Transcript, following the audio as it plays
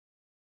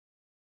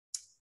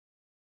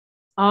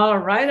All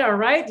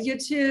right,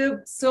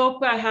 YouTube.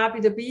 Super happy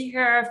to be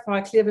here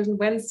for Clear Vision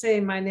Wednesday.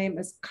 My name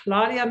is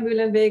Claudia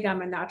Mühlenweg.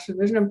 I'm a natural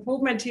vision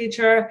improvement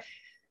teacher,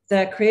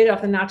 the creator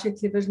of the Natural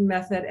Clear Vision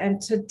Method. And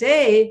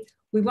today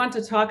we want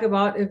to talk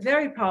about a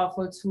very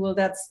powerful tool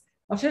that's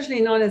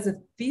officially known as a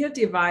field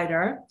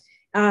divider.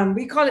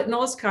 We call it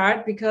nose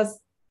card because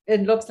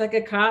it looks like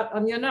a card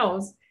on your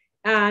nose.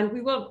 And we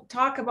will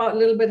talk about a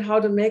little bit how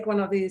to make one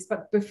of these.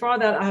 But before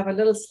that, I have a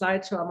little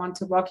slideshow I want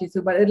to walk you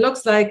through. But it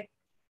looks like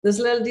this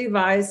little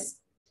device,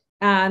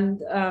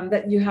 and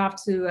that you have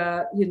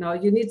to,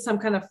 you need some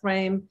kind of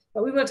frame,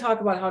 but we will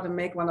talk about how to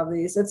make one of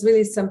these. It's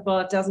really simple.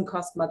 It doesn't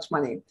cost much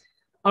money.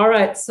 All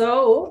right,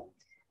 so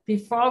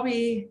before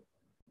we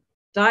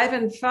dive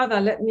in further,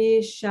 let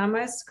me share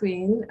my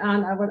screen,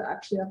 and I would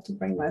actually have to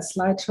bring my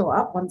slideshow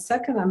up. 1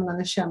 second, I'm going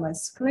to share my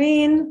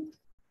screen.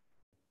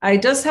 I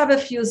just have a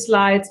few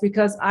slides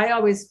because I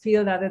always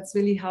feel that it's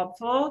really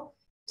helpful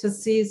to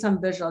see some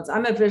visuals.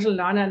 I'm a visual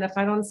learner, and if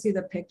I don't see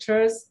the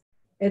pictures,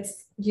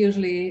 it's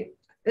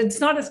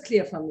not as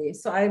clear for me.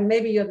 So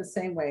maybe you're the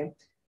same way.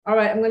 All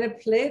right, I'm going to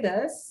play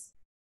this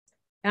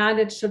and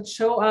it should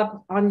show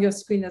up on your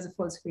screen as a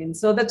full screen.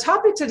 So the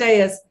topic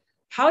today is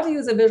how to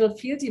use a visual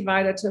field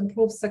divider to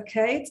improve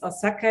saccades or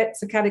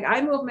saccadic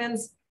eye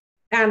movements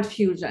and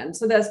fusion.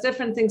 So there's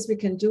different things we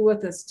can do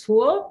with this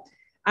tool.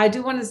 I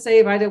do want to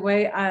say right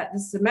away,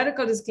 this is a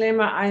medical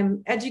disclaimer.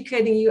 I'm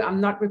educating you.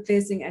 I'm not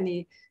replacing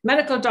any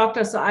medical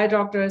doctors or eye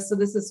doctors. So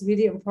this is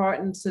really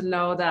important to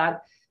know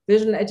that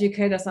vision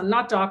educators are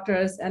not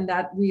doctors, and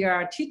that we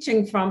are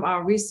teaching from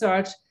our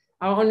research,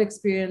 our own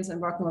experience, and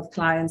working with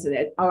clients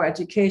in our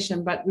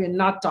education, but we're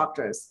not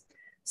doctors.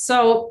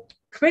 So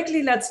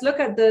quickly, let's look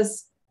at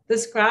this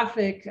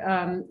graphic.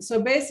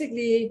 So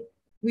basically,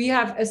 we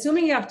have,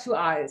 assuming you have two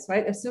eyes,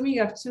 right? Assuming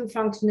you have two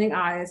functioning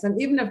eyes, and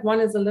even if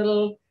one is a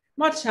little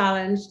more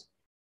challenged,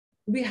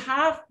 we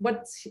have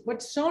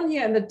what's shown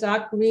here in the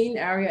dark green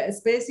area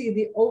is basically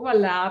the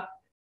overlap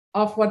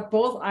of what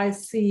both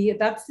eyes see.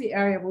 That's the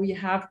area where you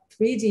have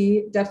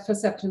 3D depth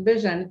perception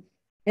vision.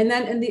 And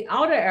then in the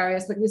outer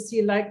areas, what you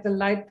see like the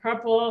light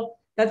purple,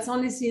 that's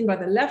only seen by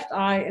the left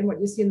eye, and what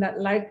you see in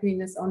that light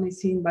green is only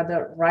seen by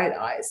the right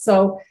eye.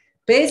 So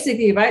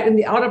basically, right, in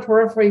the outer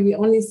periphery, we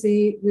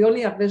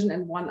only have vision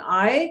in one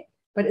eye,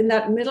 but in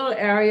that middle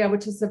area,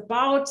 which is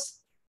about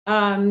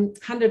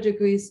 100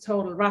 degrees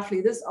total,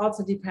 roughly, this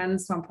also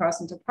depends from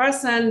person to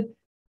person.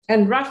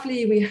 And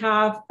roughly, we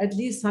have at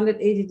least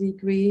 180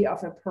 degrees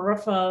of a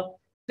peripheral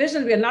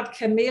vision. We are not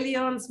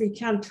chameleons. We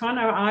can't turn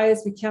our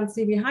eyes. We can't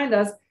see behind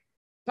us.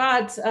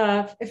 But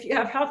if you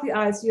have healthy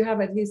eyes, you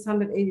have at least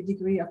 180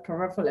 degrees of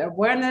peripheral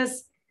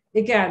awareness.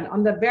 Again,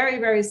 on the very,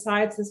 very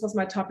sides, this was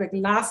my topic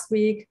last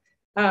week.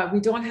 We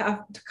don't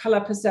have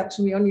color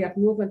perception. We only have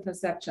movement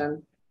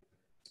perception.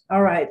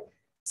 All right.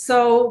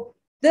 So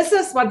this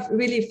is what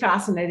really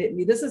fascinated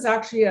me. This is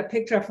actually a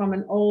picture from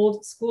an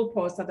old school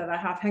poster that I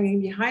have hanging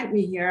behind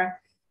me here.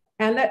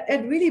 And that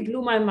it really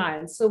blew my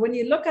mind. So when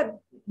you look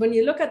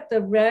at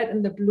the red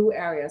and the blue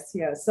areas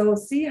here, so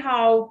see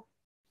how,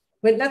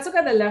 let's look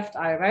at the left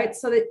eye, right?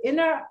 So the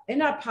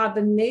inner part,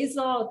 the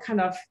nasal kind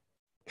of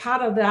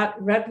part of that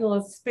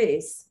retinal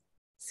space,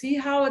 see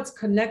how it's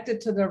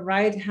connected to the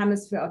right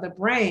hemisphere of the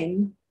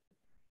brain.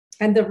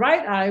 And the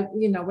right eye,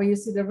 where you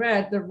see the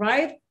red, the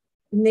right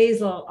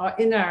nasal or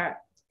inner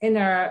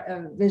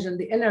vision,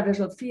 the inner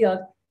visual field,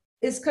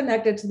 is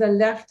connected to the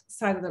left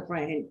side of the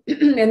brain.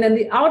 And then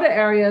the outer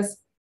areas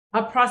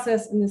are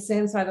processed in the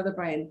same side of the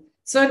brain.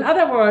 So in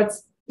other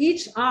words,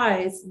 each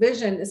eye's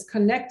vision is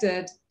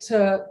connected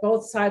to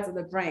both sides of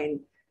the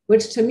brain,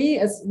 which to me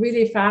is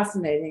really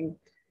fascinating.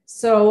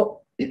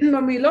 So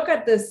when we look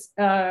at this,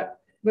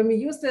 when we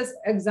use this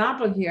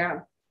example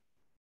here,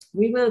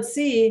 we will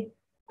see,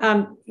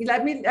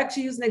 let me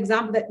actually use an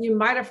example that you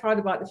might have heard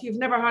about. If you've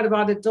never heard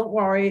about it, don't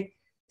worry.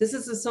 This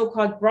is a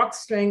so-called Brock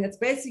string. It's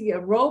basically a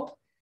rope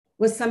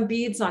with some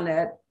beads on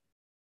it.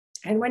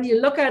 And when you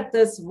look at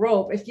this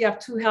rope, if you have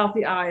two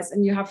healthy eyes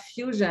and you have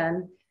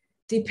fusion,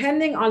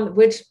 depending on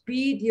which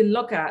bead you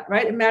look at,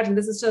 right? Imagine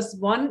this is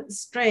just one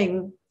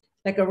string,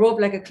 like a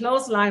rope, like a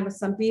clothesline with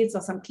some beads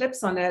or some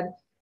clips on it.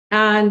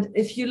 And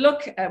if you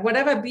look at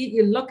whatever bead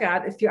you look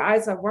at, if your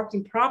eyes are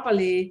working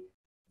properly,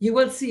 you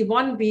will see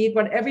one bead,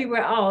 but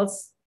everywhere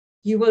else,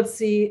 you will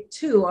see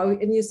two,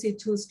 and you see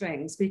two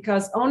strings,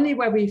 because only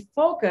where we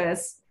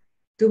focus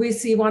do we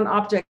see one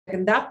object.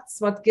 And that's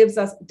what gives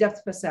us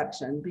depth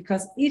perception,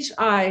 because each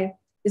eye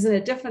is in a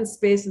different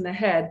space in the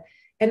head.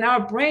 And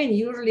our brain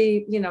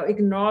usually,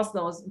 ignores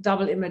those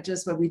double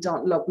images where we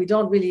don't look. We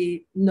don't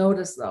really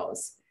notice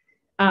those.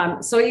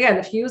 So again,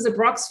 if you use a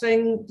Brock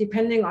string,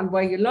 depending on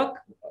where you look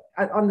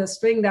on the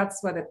string,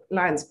 that's where the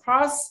lines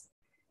cross.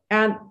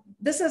 And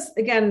this is,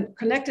 again,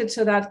 connected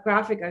to that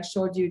graphic I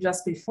showed you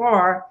just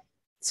before.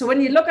 So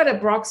when you look at a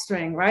Brock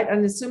string, right,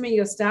 and assuming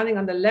you're standing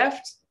on the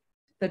left,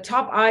 the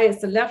top eye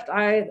is the left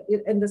eye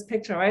in this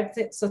picture,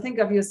 right? So think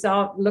of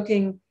yourself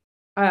looking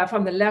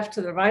from the left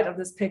to the right of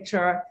this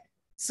picture.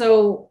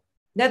 So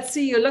let's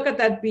see, you look at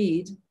that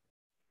bead.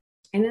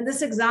 And in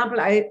this example,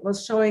 I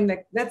was showing,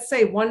 like, let's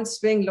say one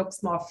string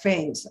looks more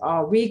faint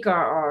or weaker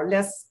or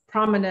less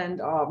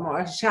prominent or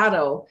more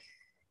shadow.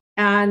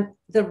 And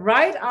the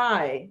right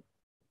eye,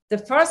 the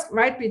first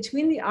right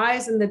between the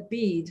eyes and the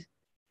bead,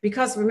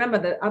 because remember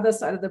the other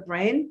side of the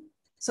brain.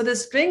 So the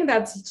string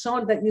that's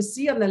shown that you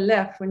see on the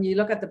left, when you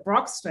look at the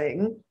Brock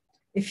string,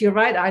 if your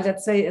right eye,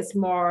 let's say, is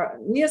more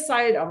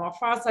nearsighted or more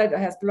farsighted or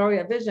has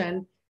blurrier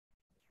vision,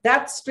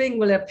 that string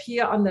will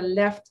appear on the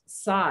left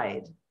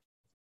side.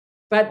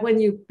 But when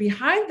you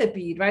behind the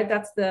bead, right,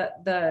 that's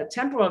the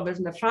temporal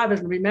vision, the far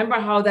vision. Remember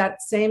how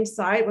that same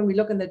side, when we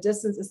look in the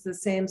distance, is the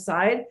same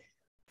side.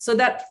 So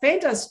that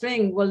fainter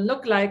string will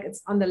look like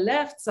it's on the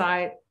left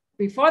side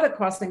before the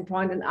crossing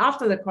point, and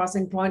after the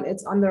crossing point,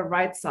 it's on the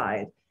right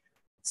side.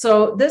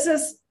 So this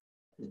is,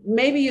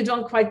 maybe you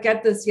don't quite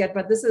get this yet,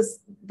 but this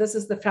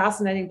is the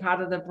fascinating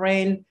part of the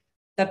brain,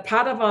 that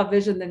part of our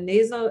vision, the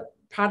nasal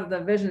part of the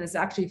vision, is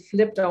actually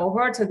flipped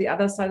over to the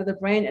other side of the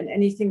brain, and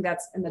anything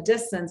that's in the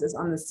distance is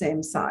on the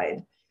same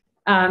side.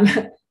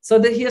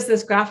 So here's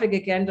this graphic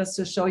again, just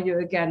to show you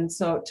again,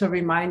 so to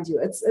remind you.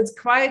 It's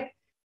quite,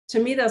 to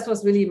me, this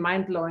was really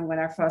mind-blowing when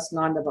I first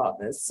learned about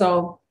this.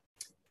 So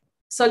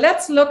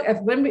let's look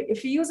at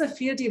if you use a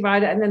field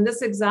divider, and in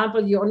this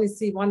example, you only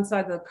see one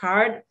side of the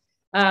card.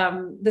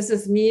 This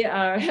is me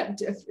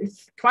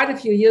quite a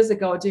few years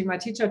ago doing my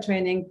teacher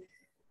training,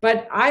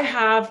 but I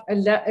have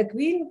a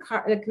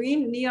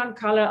green neon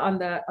color on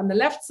the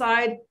left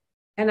side,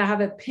 and I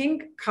have a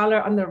pink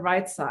color on the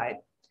right side.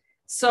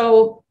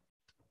 So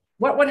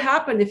what would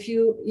happen if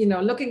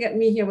looking at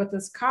me here with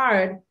this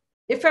card,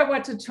 if I were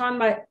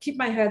to keep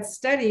my head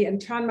steady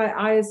and turn my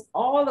eyes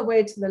all the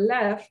way to the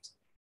left,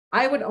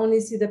 I would only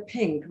see the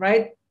pink,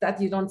 right?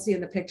 That you don't see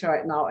in the picture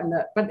right now.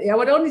 But I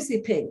would only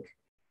see pink.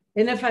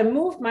 And if I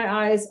moved my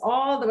eyes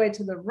all the way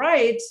to the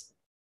right,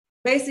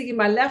 basically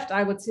my left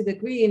eye would see the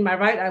green, my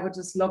right eye would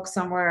just look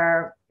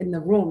somewhere in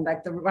the room.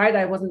 Like the right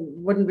eye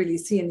wouldn't really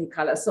see any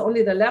color. So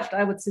only the left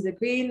eye would see the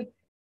green.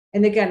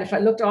 And again, if I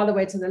looked all the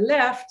way to the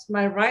left,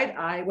 my right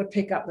eye would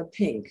pick up the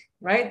pink,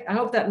 right? I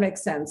hope that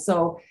makes sense.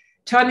 So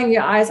turning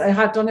your eyes,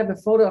 I don't have a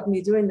photo of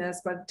me doing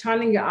this, but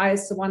turning your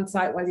eyes to one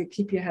side while you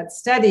keep your head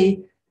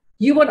steady,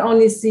 you would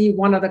only see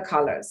one of the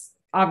colors,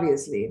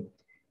 obviously.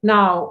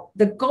 Now,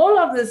 the goal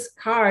of this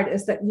card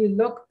is that you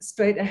look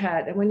straight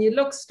ahead. And when you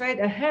look straight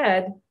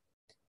ahead,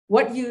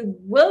 what you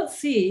will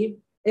see,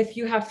 if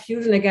you have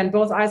fusion, again,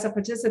 both eyes are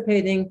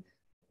participating,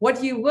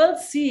 what you will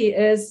see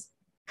is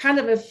kind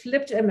of a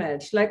flipped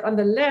image. Like on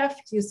the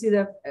left, you see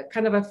the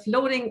kind of a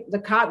floating, the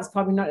card is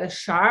probably not as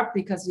sharp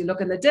because you look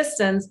in the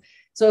distance.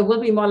 So it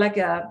will be more like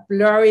a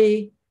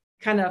blurry,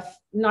 kind of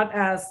not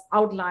as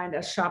outlined,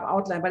 as sharp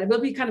outline, but it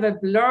will be kind of a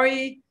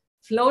blurry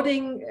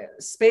floating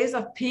space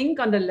of pink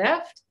on the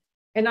left.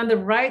 And on the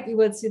right, you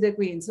will see the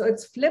green. So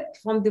it's flipped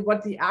from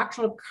what the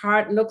actual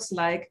card looks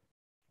like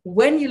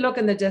when you look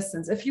in the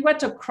distance. If you were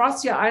to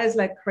cross your eyes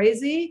like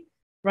crazy,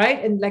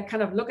 right, and like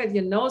kind of look at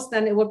your nose,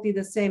 then it would be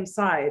the same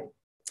side.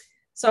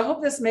 So I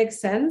hope this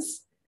makes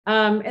sense.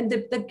 And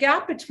the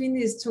gap between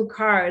these two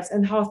cards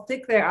and how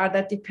thick they are,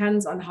 that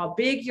depends on how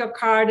big your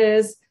card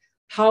is,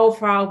 how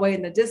far away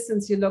in the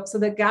distance you look. So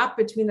the gap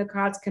between the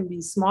cards can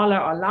be smaller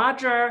or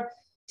larger,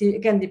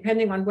 again,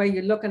 depending on where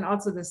you look, and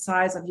also the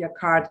size of your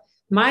card.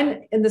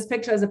 Mine in this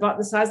picture is about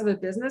the size of a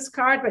business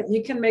card, but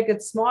you can make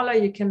it smaller,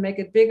 you can make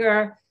it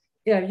bigger.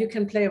 Yeah, you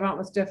can play around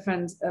with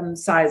different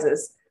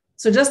sizes.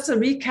 So just to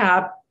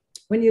recap,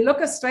 when you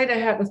look straight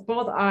ahead with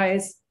both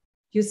eyes,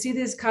 you see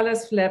these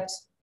colors flipped.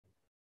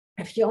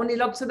 If you only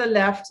look to the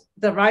left,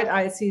 the right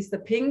eye sees the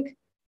pink.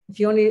 If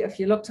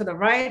you look to the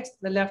right,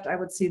 the left eye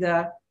would see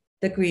the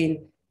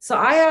green. So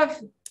I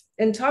have,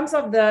 in terms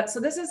of so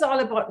this is all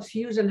about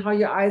fusion, how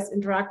your eyes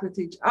interact with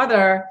each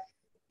other.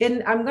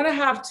 And I'm going to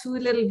have two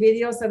little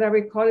videos that I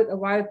recorded a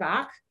while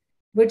back,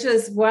 which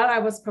is while I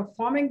was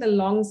performing the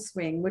long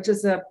swing, which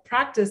is a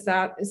practice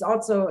that is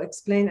also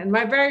explained in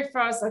my very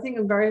first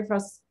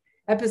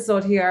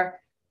episode here.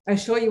 I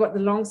show you what the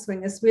long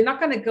swing is. We're not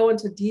going to go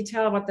into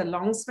detail what the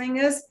long swing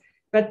is,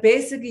 but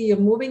basically you're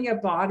moving your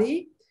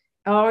body,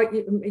 or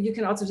you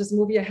can also just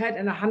move your head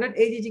in a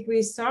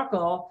 180-degree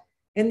circle.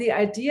 And the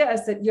idea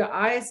is that your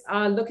eyes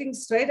are looking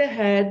straight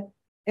ahead,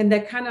 and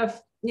they're kind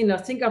of,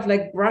 think of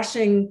like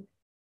brushing,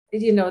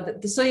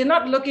 so you're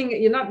not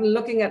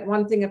looking at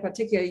one thing in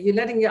particular. You're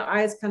letting your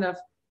eyes kind of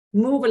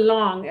move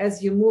along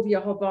as you move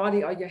your whole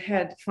body or your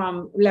head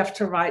from left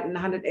to right in a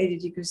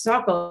 180-degree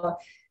circle.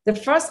 The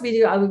first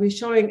video I will be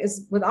showing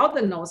is without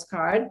the nose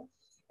card.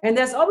 And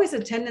there's always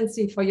a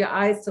tendency for your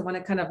eyes to want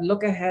to kind of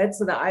look ahead,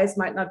 so the eyes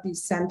might not be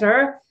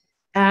center.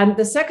 And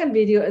the second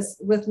video is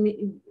with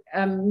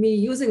me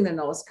using the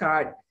nose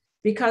card,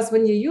 because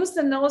when you use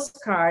the nose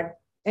card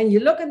and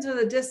you look into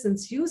the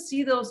distance, you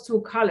see those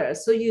two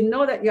colors. So you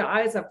know that your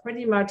eyes are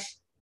pretty much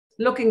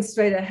looking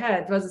straight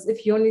ahead, versus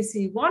if you only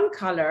see one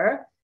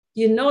color,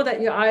 you know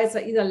that your eyes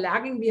are either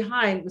lagging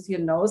behind with your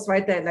nose,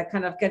 right? They're like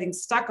kind of getting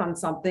stuck on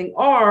something,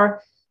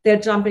 or they're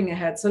jumping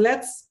ahead. So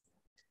this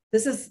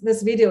is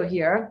this video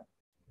here,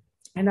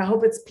 and I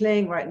hope it's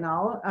playing right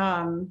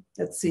now.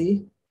 Let's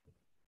see.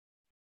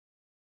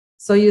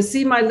 So you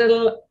see my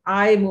little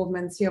eye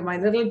movements here, my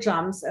little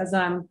jumps as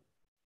I'm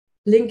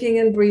blinking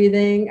and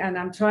breathing, and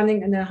I'm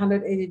turning in a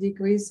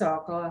 180-degree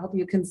circle. I hope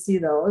you can see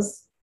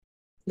those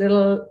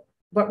little,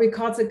 what we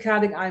call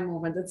saccadic eye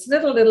movement. It's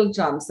little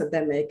jumps that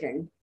they're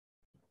making.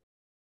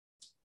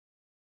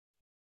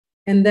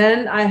 And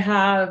then I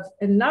have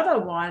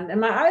another one,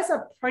 and my eyes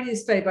are pretty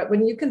straight, but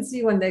when you can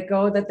see when they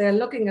go that they're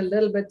looking a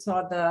little bit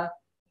toward the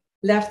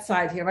left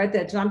side here, right?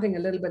 They're jumping a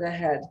little bit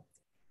ahead.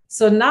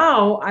 So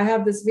now I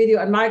have this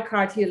video, and my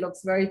card here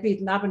looks very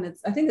beaten up, and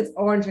I think it's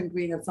orange and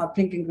green. It's not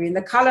pink and green.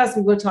 The colors,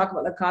 we will talk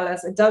about the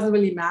colors. It doesn't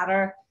really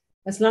matter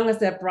as long as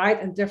they're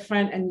bright and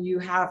different, and you're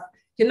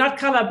not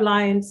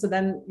colorblind. So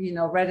then,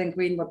 red and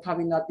green would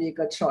probably not be a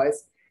good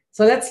choice.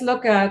 So let's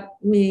look at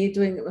me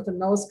doing it with a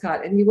nose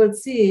cut, and you will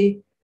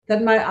see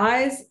that my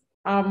eyes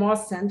are more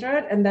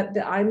centered and that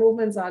the eye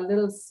movements are a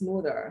little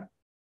smoother.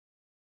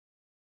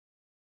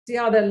 See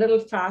how they're a little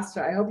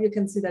faster. I hope you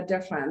can see the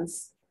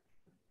difference.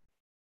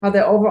 How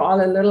they're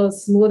overall a little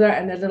smoother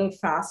and a little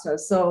faster.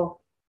 So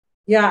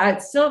yeah,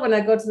 when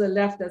I go to the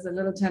left, there's a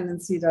little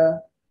tendency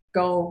to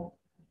go,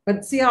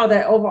 but see how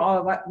they're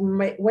overall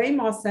way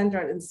more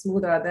centered and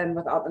smoother than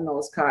without the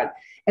nose card.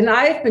 And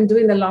I've been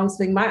doing the long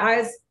swing. My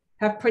eyes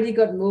have pretty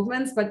good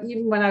movements, but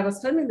even when I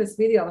was filming this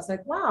video, I was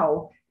like,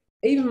 wow,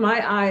 even my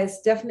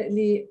eyes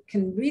definitely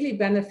can really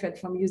benefit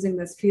from using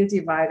this field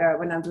divider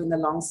when I'm doing the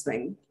long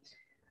swing.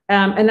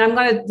 And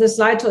the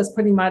slideshow is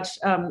pretty much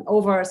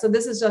over. So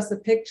this is just a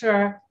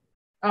picture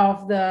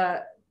of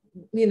the,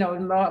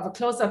 more of a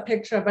close-up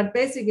picture, but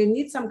basically you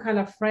need some kind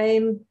of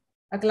frame,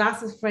 a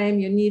glasses frame,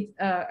 you need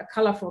a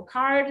colorful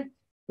card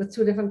with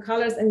 2 different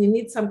colors, and you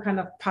need some kind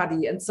of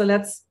putty. And so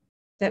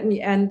let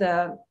me end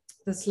the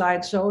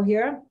slideshow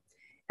here.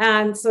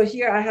 And so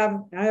here I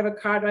have a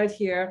card right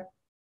here.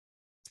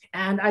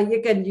 And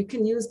again, you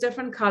can use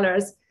different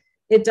colors.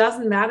 It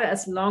doesn't matter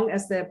as long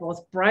as they're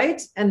both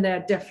bright and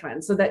they're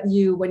different, so that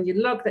when you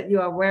look, that you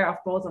are aware of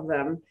both of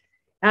them.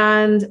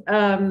 And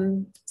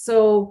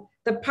so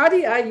the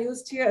putty I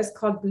used here is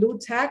called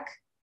BluTack.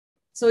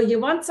 So you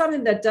want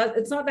something that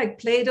it's not like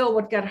Play-Doh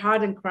would get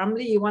hard and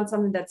crumbly. You want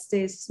something that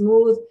stays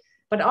smooth,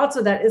 but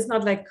also that is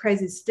not like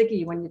crazy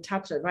sticky when you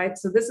touch it, right?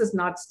 So this is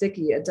not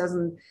sticky.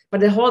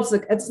 But it holds,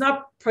 it's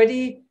not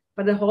pretty,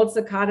 but it holds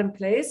the card in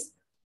place.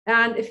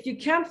 And if you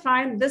can't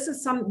find, this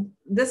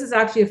is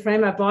actually a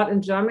frame I bought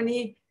in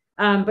Germany.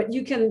 But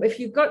you can, if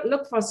you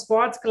look for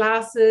sports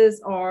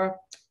glasses, or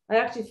I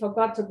actually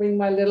forgot to bring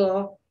my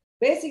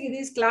basically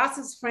these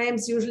glasses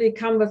frames usually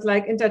come with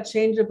like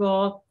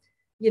interchangeable,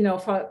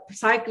 for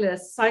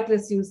cyclists.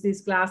 Cyclists use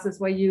these glasses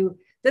where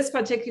this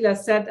particular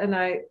set, and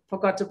I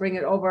forgot to bring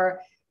it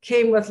over,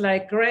 came with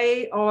like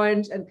gray,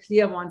 orange, and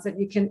clear ones that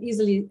you can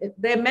easily,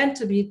 they're meant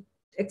to be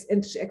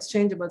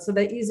exchangeable. So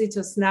they're easy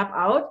to snap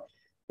out.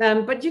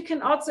 But you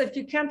can also, if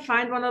you can't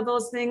find one of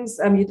those things,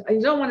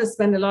 you don't want to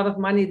spend a lot of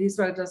money. These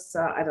were just,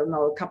 I don't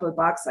know, a couple of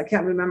bucks. I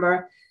can't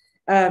remember.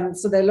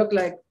 So they look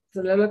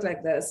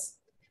like this.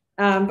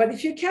 But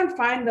if you can't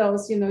find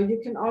those, you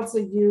can also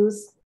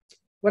use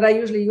what I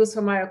usually use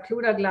for my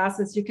occluder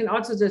glasses. You can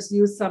also just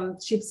use some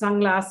cheap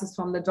sunglasses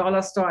from the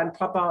dollar store and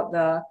pop out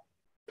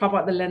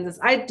the lenses.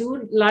 I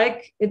do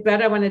like it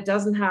better when it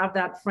doesn't have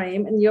that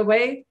frame in your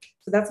way.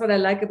 So that's what I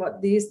like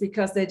about these,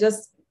 because they're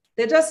just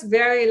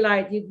very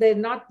light.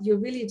 You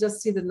really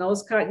just see the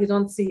nose cut. You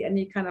don't see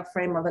any kind of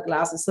frame of the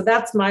glasses. So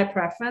that's my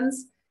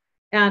preference.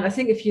 And I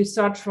think if you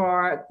search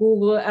for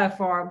Google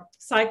for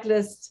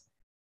cyclist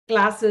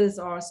glasses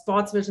or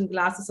sports vision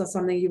glasses or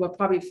something, you will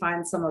probably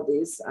find some of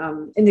these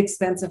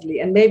inexpensively.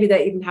 And maybe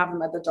they even have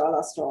them at the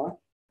dollar store.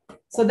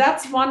 So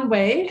that's one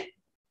way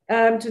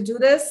to do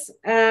this.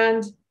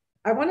 And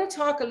I want to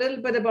talk a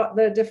little bit about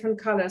the different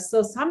colors.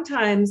 So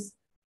sometimes,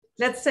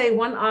 let's say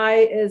one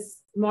eye is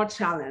more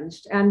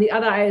challenged and the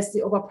other eye is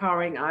the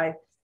overpowering eye.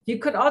 You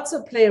could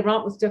also play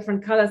around with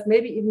different colors,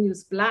 maybe even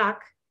use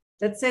black.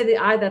 Let's say the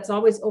eye that's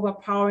always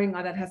overpowering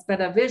or that has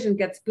better vision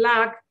gets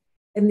black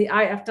in the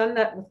eye. I've done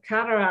that with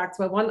cataracts,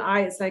 where one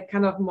eye is like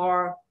kind of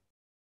more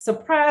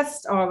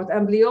suppressed, or with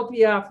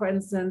amblyopia, for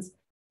instance,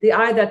 the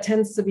eye that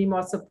tends to be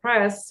more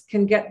suppressed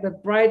can get the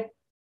bright,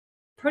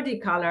 pretty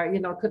color.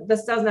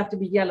 This doesn't have to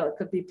be yellow. It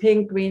could be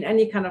pink, green,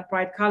 any kind of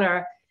bright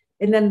color.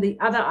 And then the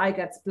other eye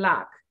gets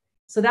black.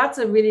 So that's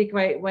a really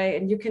great way.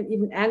 And you can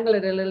even angle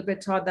it a little bit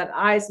toward that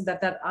eye so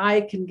that that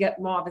eye can get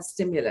more of a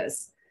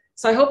stimulus.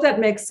 So I hope that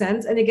makes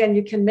sense. And again,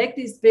 you can make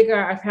these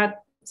bigger. I've had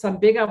some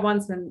bigger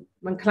ones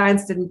when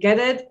clients didn't get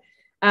it.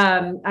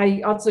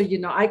 I also,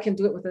 I can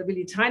do it with a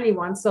really tiny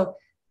one. So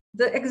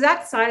the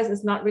exact size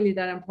is not really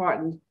that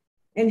important.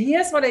 And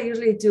here's what I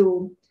usually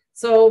do.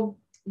 So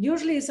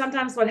usually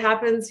sometimes what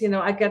happens,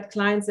 I get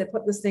clients, they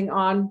put this thing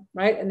on,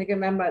 right? And they can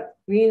remember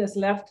green is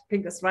left,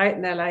 pink is right.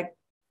 And they're like,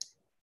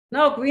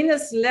 no, green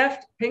is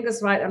left, pink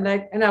is right. I'm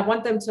like, and I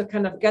want them to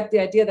kind of get the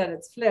idea that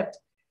it's flipped.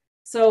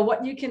 So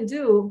what you can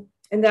do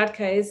in that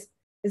case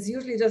is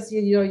usually just,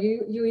 you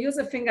use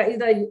a finger,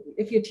 either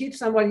if you teach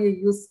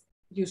somebody,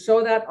 you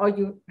show that, or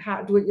you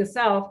do it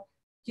yourself.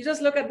 You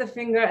just look at the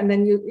finger and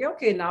then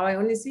okay, now I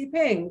only see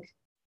pink.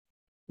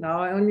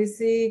 Now I only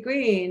see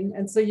green.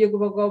 And so you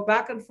will go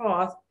back and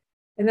forth.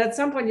 And at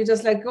some point you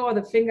just let go of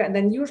the finger. And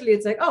then usually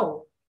it's like,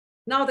 oh,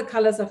 now the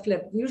colors are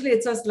flipped. Usually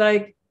it's just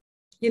like,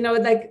 you know,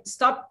 like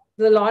stop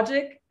the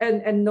logic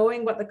and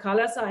knowing what the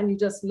colors are, and you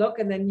just look.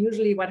 And then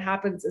usually what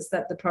happens is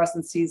that the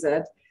person sees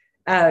it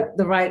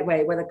the right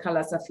way, where the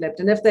colors are flipped.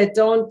 And if they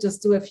don't,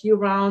 just do a few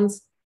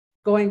rounds,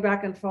 going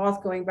back and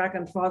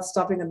forth,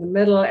 stopping in the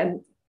middle.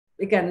 And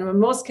again, in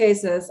most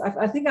cases,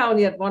 I think I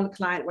only had one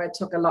client where it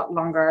took a lot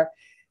longer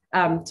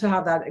to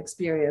have that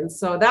experience.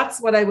 So that's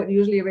what I would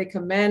usually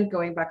recommend,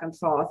 going back and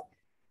forth.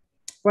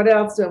 What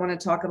else do I want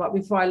to talk about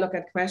before I look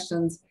at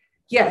questions?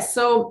 Yes,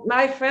 so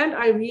my friend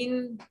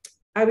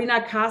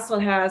Irina Castle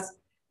has,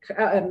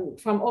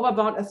 from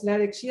Overbound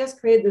Athletics, she has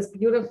created this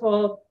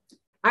beautiful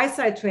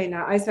Eyesight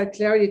Trainer, Eyesight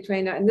Clarity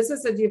Trainer. And this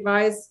is a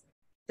device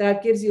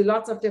that gives you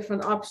lots of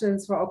different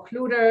options for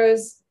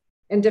occluders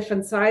in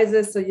different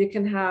sizes. So you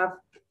can have,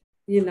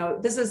 you know,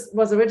 this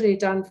was originally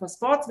done for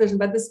sports vision,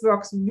 but this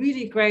works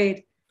really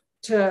great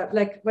to,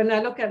 like, when I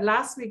look at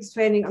last week's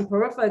training on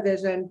peripheral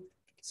vision.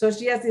 So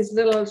she has these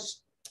little,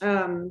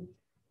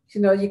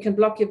 you know, you can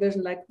block your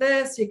vision like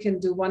this. You can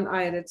do one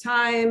eye at a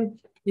time.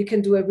 You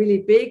can do a really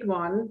big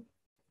one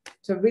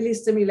to really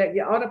stimulate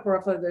your outer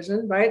peripheral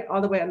vision, right?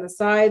 All the way on the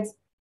sides.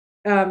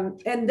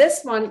 And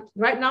this one,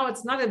 right now,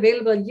 it's not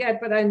available yet,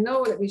 but I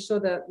know, let me show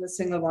the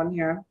single one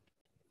here.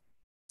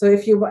 So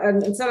if you,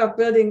 instead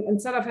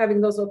of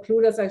having those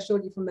occluders I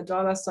showed you from the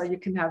dollar store, you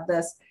can have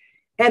this.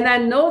 And I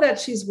know that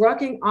she's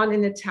working on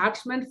an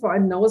attachment for a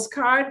nose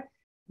guard,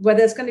 where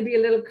there's going to be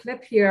a little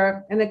clip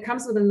here, and it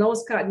comes with a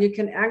nose guard, and you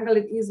can angle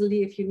it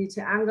easily if you need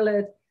to angle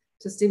it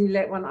to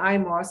stimulate one eye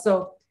more.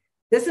 So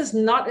this is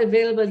not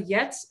available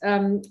yet,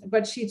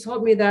 but she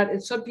told me that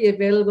it should be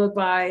available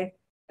by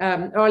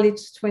early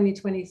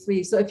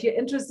 2023. So if you're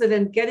interested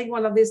in getting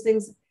one of these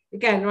things,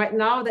 again, right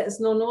now there is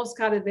no nose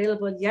guard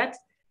available yet,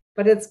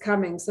 but it's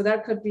coming. So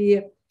that could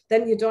be,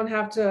 then you don't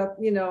have to,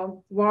 you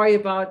know, worry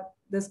about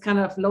this kind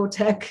of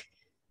low-tech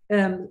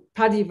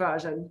putty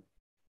version.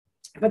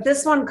 But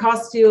this one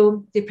costs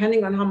you,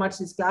 depending on how much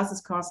these glasses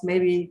cost,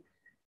 maybe,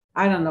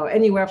 I don't know,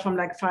 anywhere from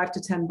like $5 to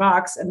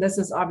 $10. And this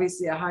is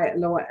obviously a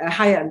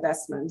higher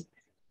investment.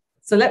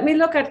 So let me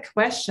look at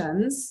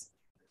questions.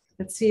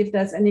 Let's see if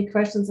there's any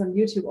questions on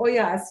YouTube. Oh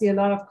yeah, I see a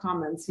lot of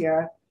comments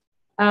here.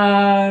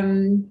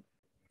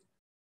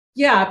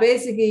 Yeah,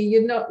 basically,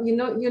 you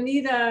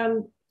need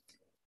oh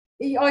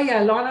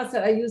yeah, Lorna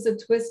said I use a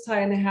twist tie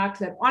and a hair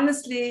clip.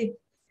 Honestly,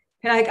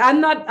 like I'm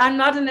not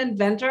an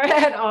inventor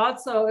at all.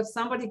 So if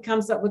somebody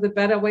comes up with a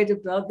better way to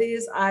build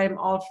these, I'm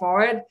all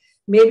for it.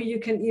 Maybe you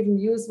can even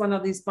use one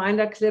of these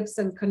binder clips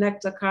and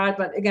connect a card.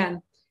 But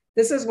again,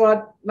 this is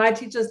what my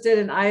teachers did.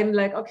 And I'm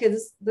like, okay,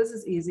 this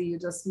is easy. You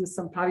just use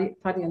some putty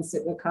and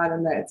stick your card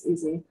in there. It's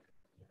easy.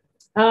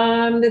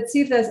 Let's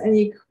see if there's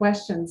any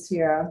questions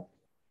here.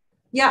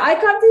 Yeah, I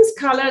got these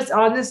colors.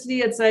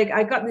 Honestly, it's like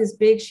I got these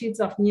big sheets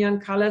of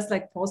neon colors,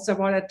 like poster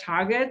board at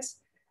Target.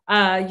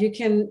 You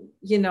can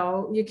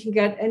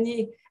get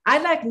any. I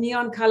like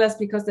neon colors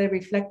because they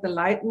reflect the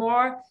light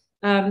more.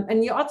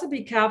 And you ought to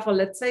be careful.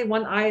 Let's say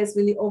one eye is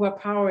really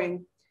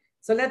overpowering.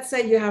 So let's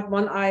say you have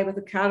one eye with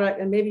a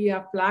cataract and maybe you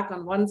have black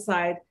on one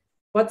side.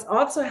 What's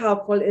also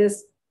helpful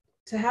is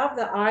to have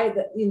the eye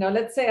that, you know,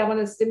 let's say I want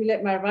to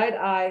stimulate my right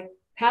eye,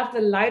 have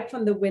the light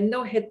from the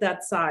window hit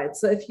that side.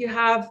 So if you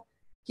have,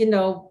 you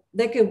know,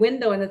 like a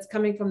window and it's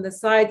coming from the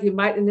side, you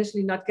might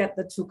initially not get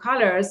the two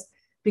colors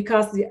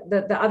because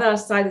the other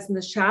side is in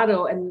the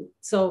shadow. And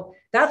so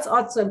that's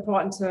also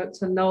important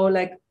to know,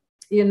 like,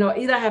 you know,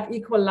 either have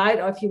equal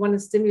light, or if you want to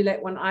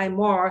stimulate one eye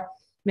more,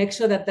 make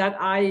sure that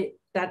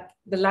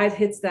the light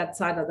hits that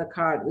side of the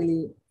card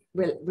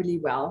really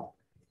well.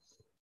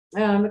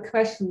 A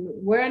question,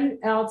 when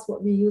else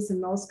would we use a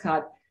nose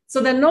card?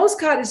 So the nose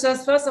card is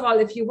just, first of all,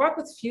 if you work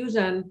with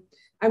fusion,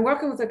 I'm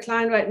working with a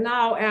client right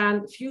now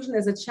and fusion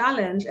is a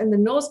challenge, and the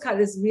nose card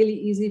is really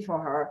easy for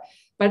her.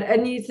 But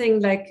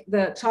anything like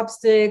the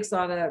chopsticks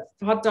or the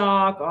hot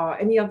dog or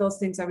any of those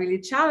things are really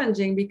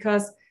challenging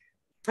because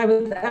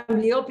with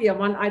amblyopia,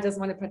 one eye doesn't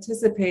want to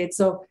participate.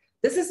 So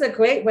this is a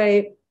great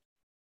way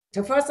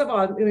to, first of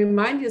all,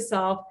 remind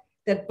yourself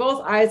that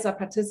both eyes are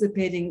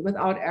participating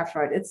without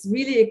effort. It's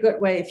really a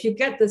good way. If you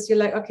get this, you're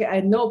like, okay,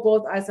 I know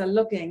both eyes are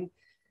looking.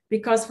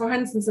 Because for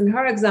instance, in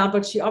her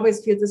example, she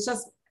always feels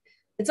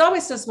it's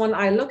always just one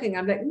eye looking.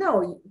 I'm like,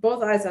 no,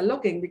 both eyes are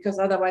looking, because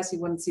otherwise you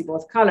wouldn't see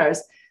both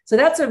colors. So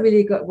that's a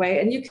really good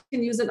way. And you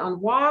can use it on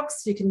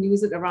walks. You can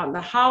use it around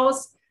the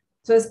house.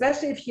 So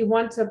especially if you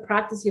want to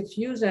practice your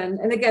fusion,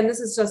 and again, this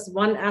is just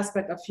one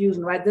aspect of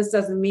fusion, right? This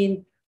doesn't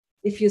mean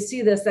if you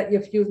see this that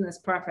your fusion is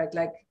perfect,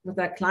 like with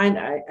that client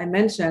I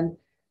mentioned.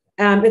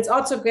 It's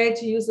also great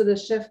to use it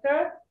as a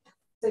shifter.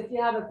 So if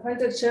you have a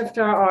printed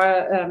shifter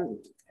or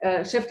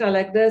a shifter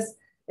like this,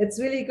 it's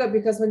really good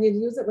because when you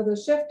use it with a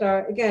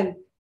shifter, again,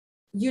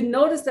 you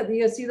notice that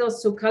you see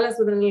those two colors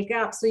with a little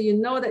gap. So you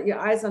know that your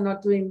eyes are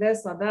not doing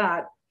this or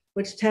that,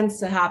 which tends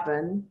to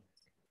happen.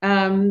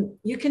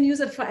 You can use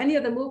it for any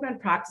of the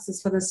movement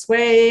practices, for the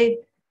sway,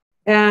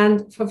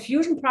 And for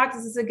fusion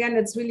practices, again,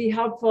 it's really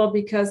helpful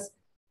because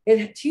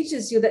it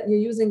teaches you that you're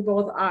using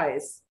both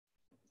eyes.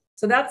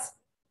 So that's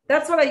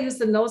what I use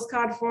the nose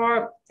card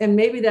for. And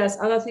maybe there's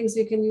other things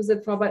you can use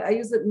it for, but I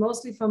use it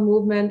mostly for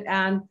movement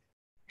and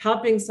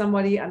helping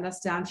somebody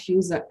understand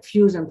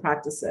fusion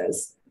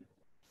practices.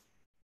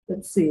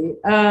 Let's see.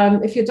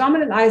 If your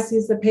dominant eye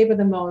sees the paper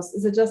the most,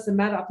 is it just a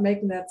matter of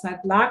making that side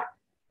black?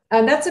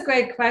 And that's a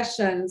great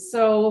question.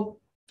 So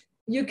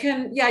you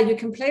can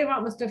play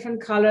around with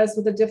different colors,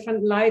 with the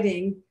different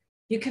lighting.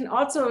 You can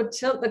also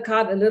tilt the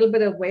card a little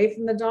bit away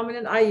from the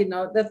dominant eye. You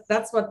know,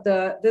 that's what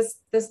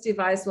this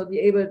device will be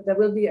able, there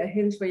will be a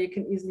hinge where you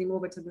can easily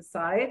move it to the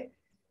side.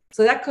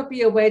 So that could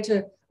be a way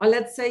to, or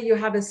let's say you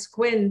have a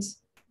squint,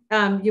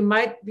 you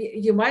might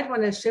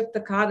want to shift the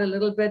card a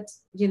little bit,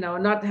 you know,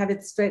 not have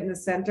it straight in the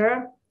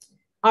center.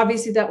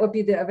 Obviously that would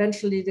be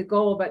eventually the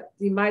goal, but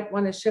you might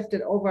want to shift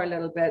it over a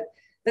little bit.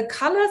 The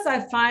colors I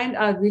find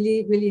are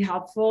really, really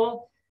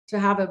helpful to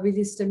have a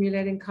really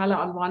stimulating color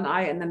on one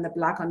eye and then the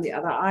black on the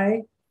other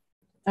eye.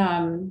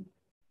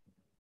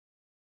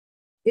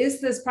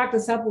 Is this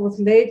practice helpful with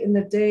late in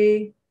the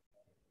day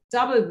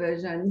double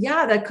vision?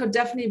 Yeah, that could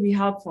definitely be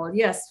helpful.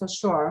 Yes, for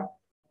sure.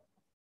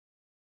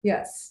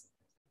 Yes.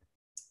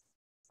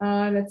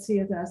 Let's see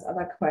if there's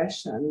other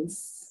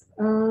questions.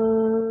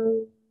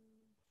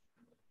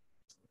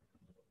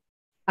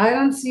 I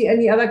don't see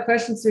any other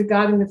questions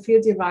regarding the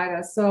field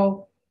divider.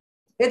 So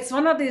it's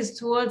one of these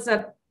tools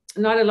that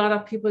not a lot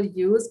of people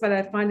use, but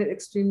I find it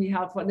extremely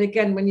helpful. And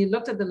again, when you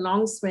looked at the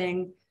long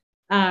swing,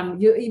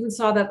 you even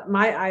saw that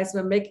my eyes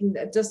were making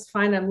just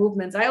finer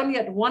movements. I only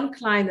had one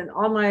client in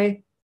all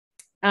my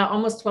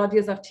almost 12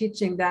 years of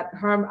teaching that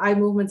her eye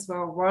movements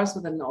were worse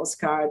with a nose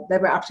guard. They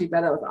were actually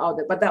better without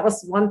it, but that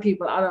was one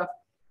people out of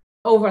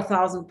over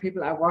 1,000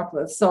 people I worked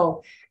with.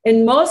 So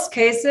in most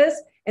cases,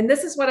 and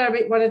this is what I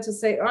wanted to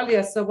say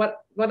earlier. So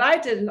what I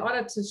did in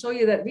order to show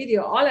you that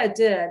video, all I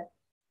did,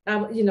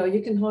 you know,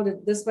 you can hold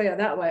it this way or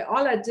that way.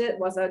 All I did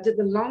was I did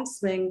the long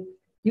swing,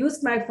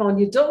 used my phone.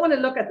 You don't want to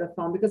look at the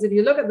phone because if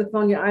you look at the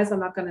phone, your eyes are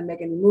not going to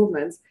make any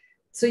movements.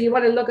 So you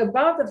want to look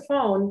above the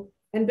phone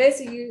and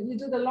basically you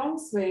do the long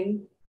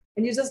swing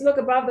and you just look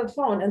above the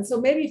phone. And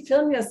so maybe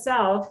film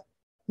yourself,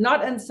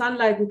 not in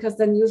sunlight, because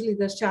then usually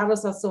the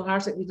shadows are so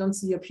harsh that you don't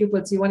see your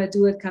pupils. You want to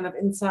do it kind of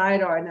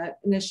inside or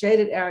in a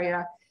shaded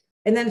area.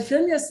 And then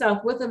film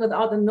yourself with and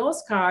without the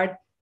nose guard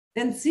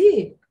and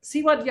see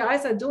what your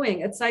eyes are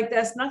doing. It's like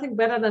there's nothing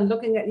better than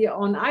looking at your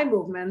own eye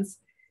movements,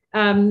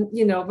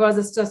 you know,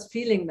 versus just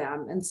feeling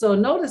them. And so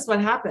notice what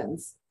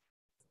happens.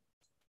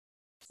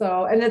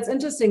 So, and it's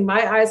interesting.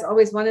 My eyes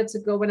always wanted to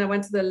go, when I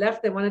went to the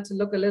left, they wanted to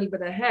look a little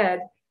bit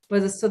ahead,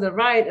 whereas to the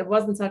right, it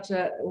wasn't such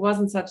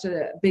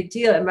a big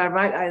deal. And my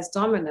right eye is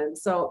dominant.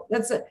 So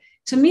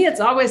to me, it's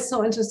always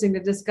so interesting to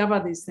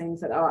discover these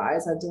things that our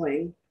eyes are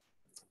doing.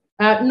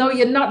 No,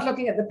 you're not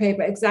looking at the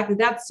paper. Exactly.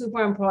 That's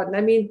super important.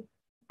 I mean,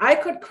 I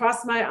could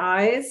cross my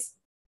eyes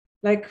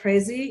like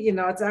crazy. You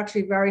know, it's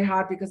actually very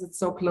hard because it's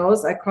so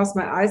close. I cross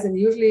my eyes and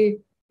usually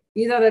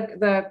either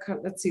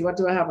let's see, what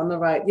do I have on the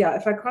right? Yeah,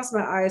 if I cross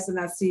my eyes and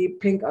I see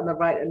pink on the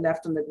right and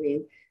left on the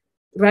green,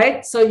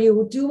 right? So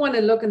you do want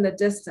to look in the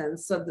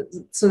distance so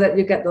that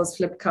you get those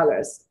flipped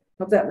colors.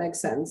 Hope that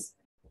makes sense.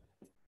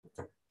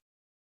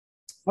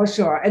 For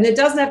sure. And it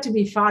doesn't have to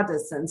be far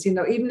distance. You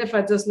know, even if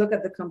I just look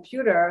at the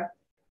computer,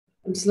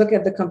 I'm just looking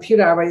at the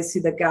computer, I already see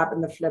the gap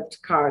in the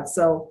flipped card.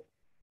 So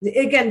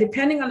again,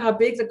 depending on how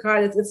big the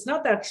card is, it's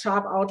not that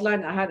sharp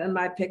outline I had in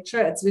my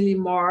picture. It's really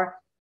more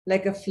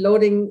like a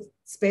floating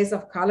space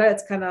of color.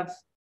 It's kind of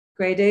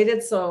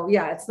gradated. So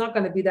yeah, it's not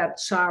going to be that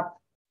sharp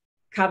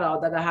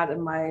cutout that I had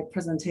in my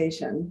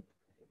presentation.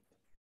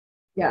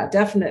 Yeah,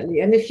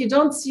 definitely. And if you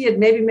don't see it,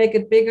 maybe make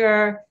it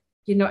bigger,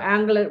 you know,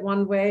 angle it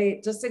one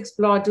way, just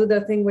explore, do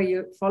the thing where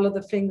you follow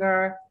the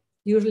finger.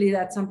 Usually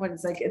at some point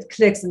it's like it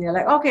clicks and you're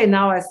like, okay,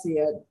 now I see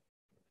it.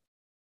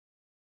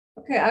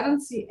 Okay, I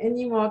don't see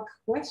any more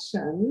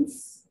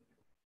questions.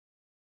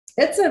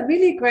 It's a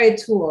really great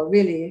tool,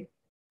 really.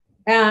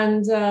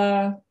 And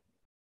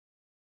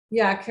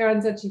yeah,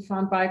 Karen said she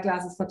found bike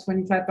glasses for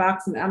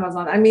 $25 on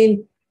Amazon. I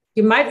mean,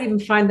 you might even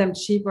find them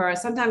cheaper.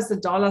 Sometimes the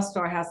dollar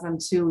store has them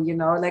too, you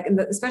know, like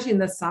especially in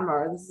the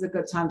summer. This is a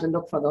good time to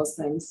look for those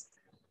things.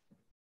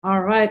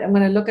 All right, I'm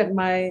going to look at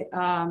my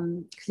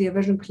Clear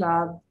Vision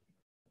Club.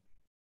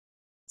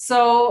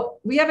 So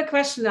we have a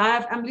question. I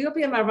have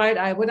amblyopia in my right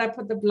eye. Would I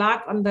put the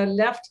black on the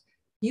left?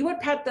 You would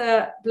put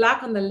the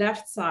black on the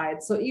left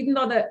side. So even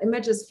though the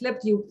image is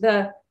flipped,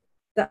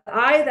 the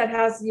eye that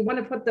has, you want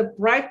to put the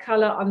bright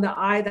color on the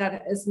eye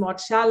that is more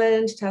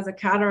challenged, has a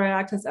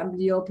cataract, has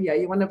amblyopia.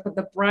 You want to put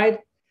the bright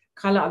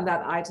color on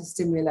that eye to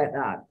stimulate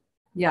that.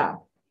 Yeah,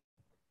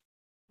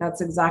 that's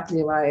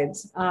exactly right.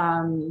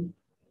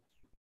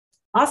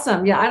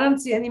 Awesome. Yeah, I don't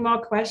see any more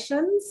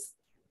questions.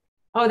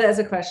 Oh, there's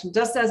a question.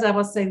 Just as I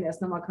was saying,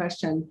 there's no more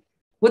question.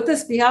 Would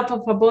this be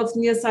helpful for both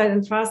nearsighted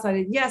and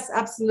farsighted? Yes,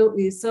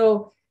 absolutely.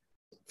 So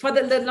for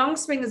the long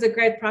swing is a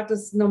great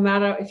practice, no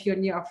matter if you're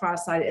near or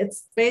farsighted.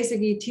 It's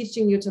basically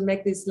teaching you to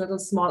make these little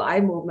small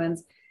eye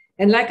movements.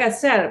 And like I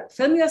said,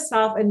 film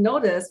yourself and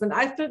notice. When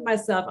I filmed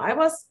myself, I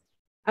was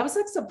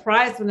like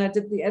surprised when I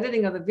did the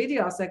editing of the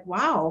video. I was like,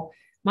 wow,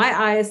 my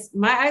eyes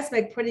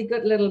make pretty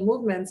good little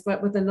movements,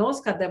 but with the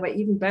nose cut, they were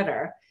even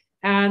better.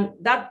 And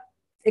that,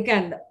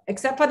 again,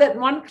 except for that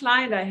one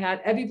client I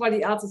had,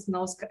 everybody else's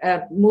nose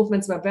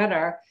movements were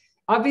better.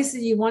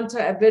 Obviously, you want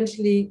to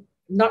eventually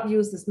not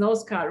use this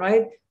nose cut,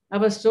 right? I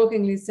was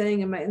jokingly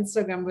saying in my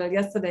Instagram reel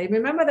yesterday,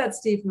 remember that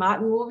Steve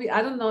Martin movie?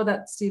 I don't know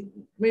that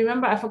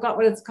remember, I forgot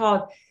what it's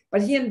called,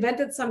 but he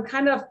invented some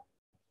kind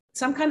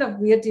of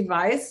weird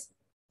device.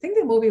 I think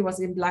the movie was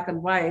in black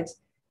and white.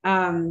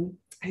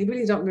 I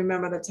really don't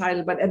remember the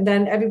title, but and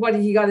then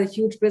he got a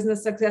huge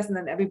business success, and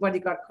then everybody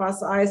got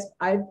cross eyes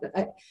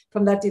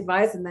from that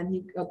device, and then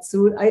he got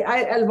sued.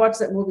 I watched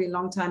that movie a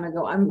long time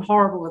ago. I'm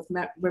horrible with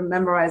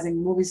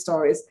memorizing movie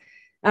stories,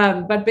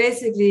 but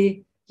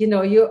basically,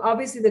 you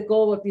obviously the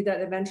goal would be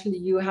that eventually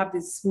you have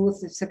these smooth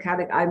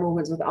saccadic eye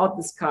movements without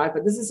this card.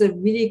 But this is a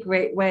really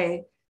great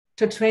way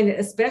to train it,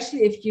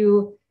 especially if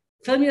you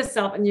film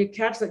yourself and you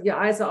catch that your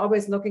eyes are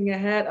always looking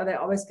ahead or they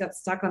always get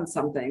stuck on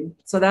something.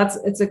 So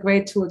it's a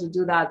great tool to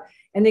do that.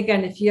 And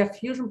again, if you have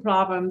fusion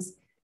problems,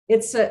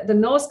 the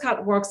nose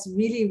cut works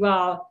really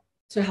well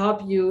to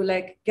help you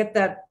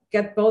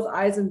get both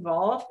eyes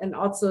involved and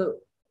also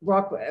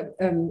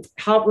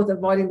help with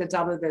avoiding the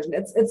double vision.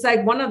 It's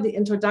like one of the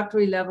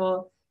introductory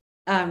level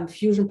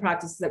fusion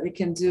practices that we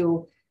can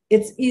do.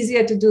 It's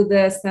easier to do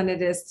this than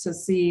it is to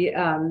see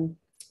the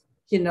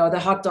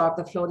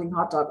floating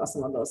hot dog or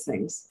some of those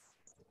things.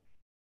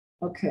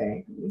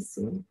 Okay, let me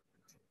see.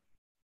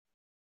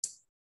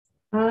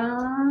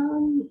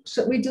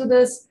 Should we do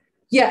this?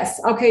 Yes.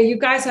 Okay, you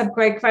guys have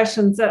great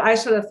questions that I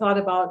should have thought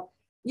about.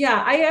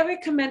 Yeah, I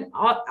recommend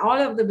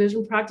all of the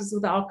vision practice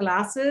without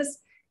glasses.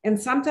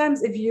 And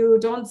sometimes if you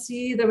don't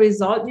see the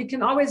result, you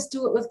can always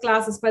do it with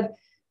glasses, but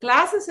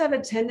glasses have a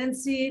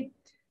tendency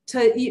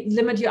to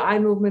limit your eye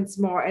movements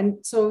more. And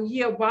so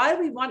here, while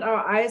we want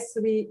our eyes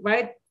to be,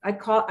 right,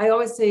 I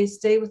always say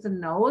stay with the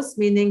nose,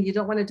 meaning you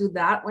don't want to do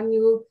that when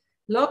you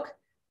look,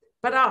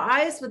 but our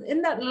eyes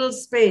within that little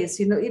space,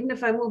 even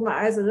if I move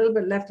my eyes a little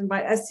bit left and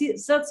right, I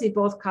still see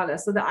both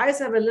colors. So the eyes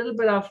have a little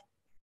bit of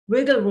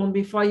wiggle room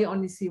before you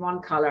only see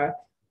one color.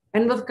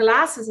 And with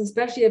glasses,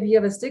 especially if you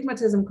have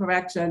astigmatism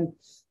correction,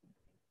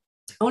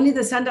 only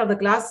the center of the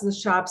glasses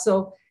is sharp.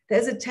 So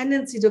there's a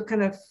tendency to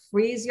kind of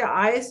freeze your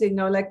eyes,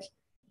 like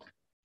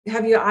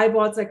have your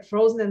eyeballs like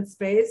frozen in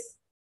space.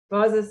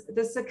 Because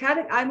the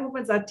saccadic eye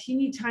movements are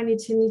teeny,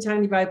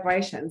 tiny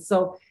vibrations.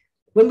 So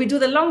when we do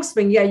the long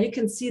swing, yeah, you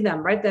can see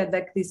them, right? They're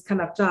like these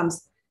kind of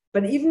jumps.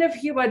 But even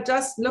if you were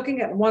just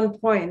looking at one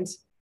point,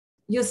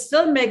 you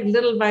still make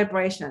little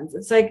vibrations.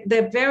 It's like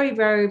they're very,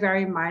 very,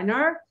 very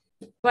minor,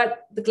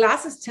 but the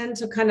glasses tend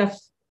to kind of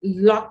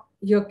lock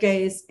your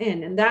gaze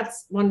in. And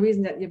that's one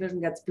reason that your vision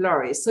gets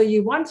blurry. So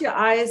you want your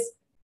eyes,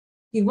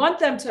 you want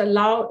them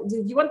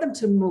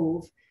to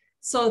move.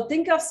 So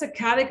think of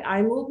saccadic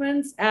eye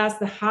movements as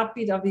the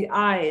heartbeat of the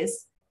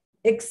eyes,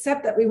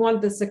 except that we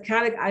want the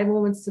saccadic eye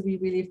movements to be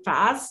really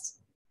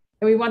fast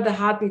and we want the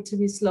heartbeat to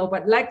be slow.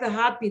 But like the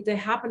heartbeat, they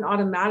happen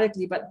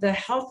automatically. But the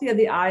healthier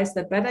the eyes,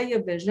 the better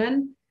your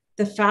vision,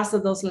 the faster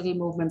those little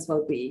movements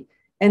will be.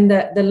 And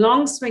the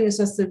long swing is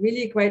just a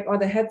really great, or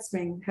the head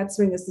swing. Head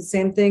swing is the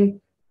same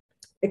thing,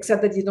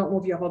 except that you don't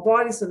move your whole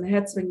body. So in the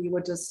head swing, you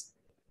would just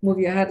move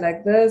your head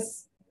like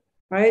this,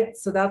 right?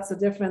 So that's the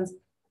difference.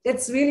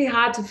 It's really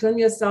hard to film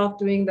yourself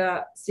seeing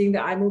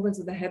the eye movements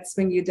of the head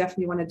swing. You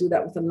definitely want to do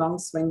that with a long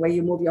swing where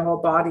you move your whole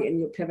body and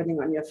you're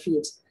pivoting on your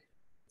feet.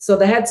 So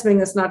the head swing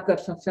is not good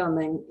for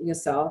filming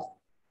yourself.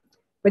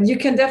 But you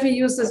can definitely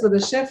use this with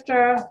a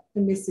shifter.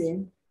 Let me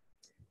see.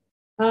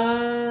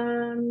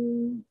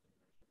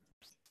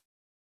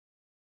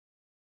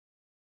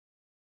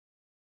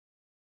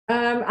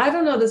 I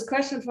don't know, this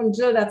question from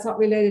Jill, that's not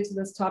related to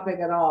this topic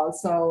at all.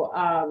 So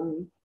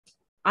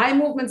eye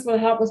movements will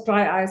help with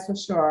dry eyes for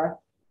sure.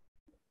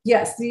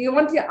 Yes, so you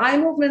want your eye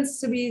movements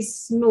to be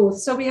smooth.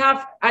 So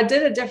I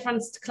did a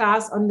different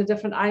class on the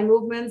different eye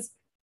movements.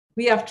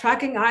 We have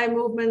tracking eye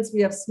movements,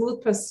 we have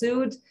smooth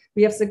pursuit,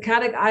 we have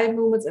saccadic eye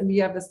movements, and we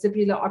have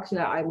vestibular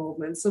ocular eye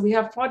movements. So we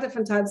have 4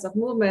 different types of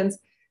movements.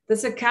 The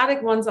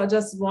saccadic ones are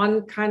just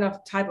one kind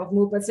of type of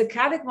movement.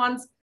 Saccadic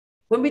ones,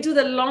 when we do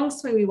the long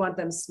swing, we want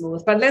them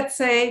smooth. But let's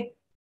say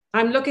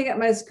I'm looking at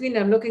my screen,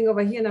 I'm looking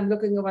over here and I'm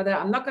looking over there.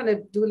 I'm not going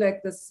to do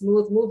like the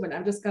smooth movement.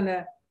 I'm just going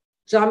to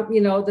jump, the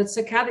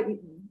saccadic,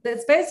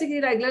 it's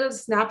basically like little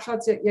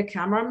snapshots your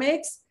camera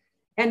makes.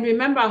 And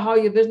remember how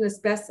your vision is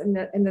best in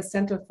the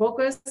central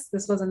focus.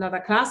 This was another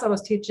class I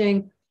was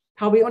teaching,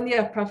 how we only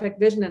have perfect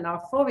vision in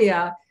our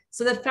fovea.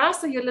 So the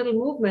faster your little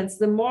movements,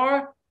 the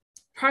more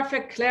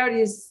perfect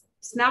clarity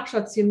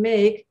snapshots you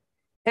make.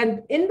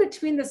 And in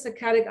between the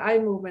saccadic eye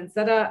movements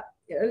that are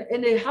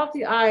in a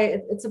healthy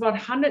eye, it's about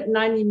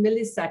 190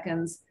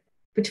 milliseconds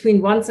between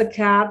one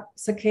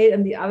saccade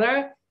and the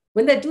other.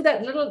 When they do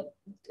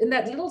in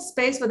that little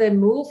space where they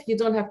move, you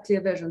don't have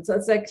clear vision. So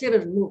it's like clear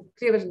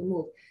vision,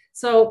 move.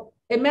 So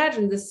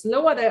imagine the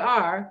slower they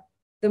are,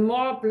 the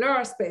more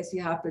blur space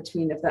you have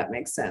between, if that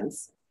makes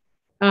sense.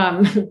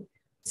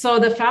 So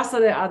the faster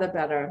they are, the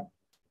better.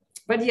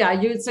 But yeah,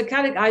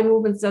 saccadic eye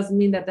movements doesn't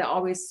mean that they're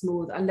always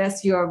smooth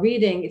unless you're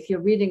reading. If you're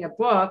reading a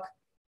book,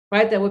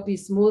 right, there would be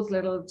smooth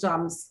little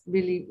jumps,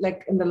 really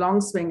like in the long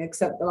swing,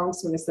 except the long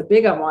swing is the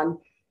bigger one.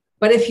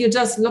 But if you're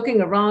just looking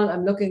around,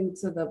 I'm looking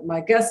to my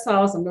guest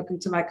house, I'm looking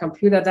to my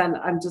computer, then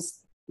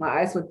my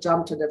eyes would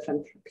jump to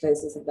different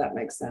places, if that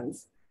makes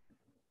sense.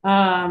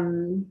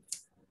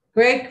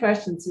 Great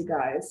questions, you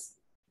guys.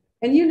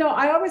 And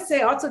I always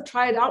say also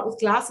try it out with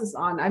glasses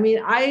on. I mean,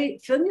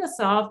 film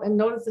yourself and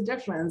notice the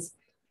difference.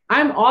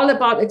 I'm all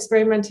about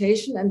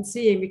experimentation and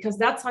seeing, because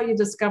that's how you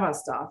discover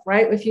stuff,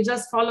 right? If you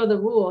just follow the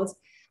rules,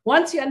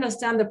 once you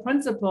understand the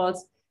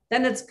principles,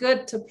 then it's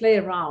good to play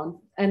around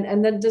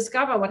and then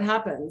discover what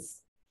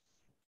happens.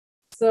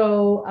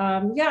 So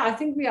yeah, I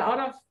think we are out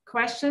of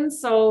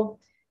questions. So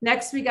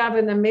next week I have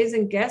an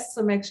amazing guest.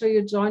 So make sure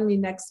you join me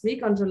next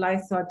week on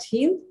July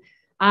 13th.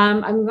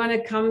 I'm going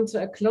to come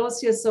to a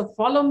close here. So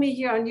follow me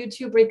here on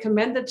YouTube,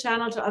 recommend the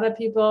channel to other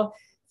people.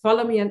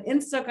 Follow me on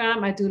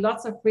Instagram. I do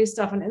lots of free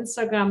stuff on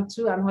Instagram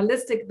too. I'm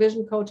Holistic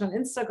Vision Coach on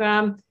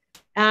Instagram.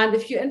 And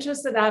if you're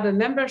interested, I have a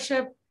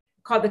membership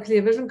called the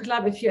Clear Vision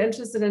Club. If you're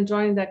interested in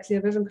joining that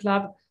Clear Vision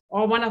Club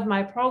or one of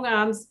my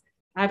programs,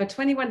 I have a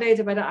 21-day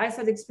to better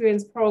eyesight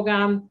experience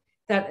program.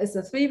 That is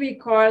a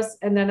 3-week course.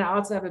 And then I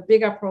also have a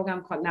bigger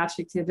program called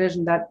Naturally Clear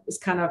Vision that is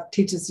kind of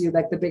teaches you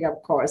like the bigger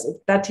course.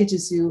 That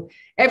teaches you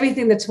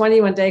everything. The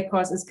 21-day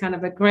course is kind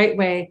of a great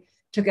way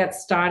to get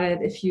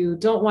started if you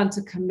don't want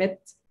to commit,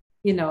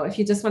 if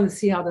you just want to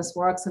see how this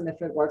works and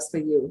if it works for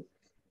you.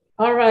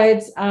 All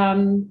right.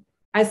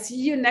 I see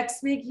you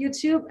next week,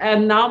 YouTube.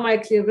 And now my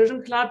Clear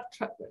Vision Club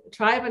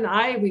tribe and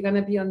I, we're going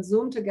to be on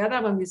Zoom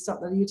together when we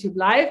start the YouTube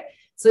Live.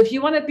 So if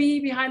you want to be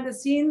behind the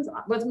scenes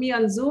with me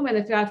on Zoom, and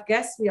if you have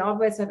guests, we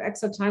always have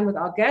extra time with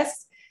our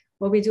guests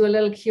where we do a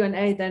little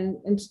Q&A,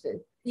 then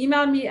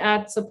email me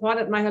at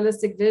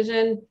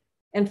support@myholisticvision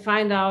and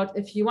find out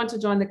if you want to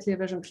join the Clear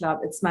Vision Club.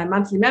 It's my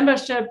monthly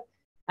membership,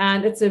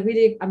 and it's a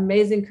really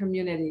amazing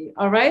community.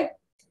 All right.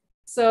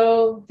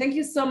 So thank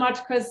you so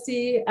much,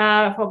 Christy,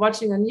 for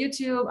watching on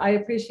YouTube. I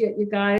appreciate you guys.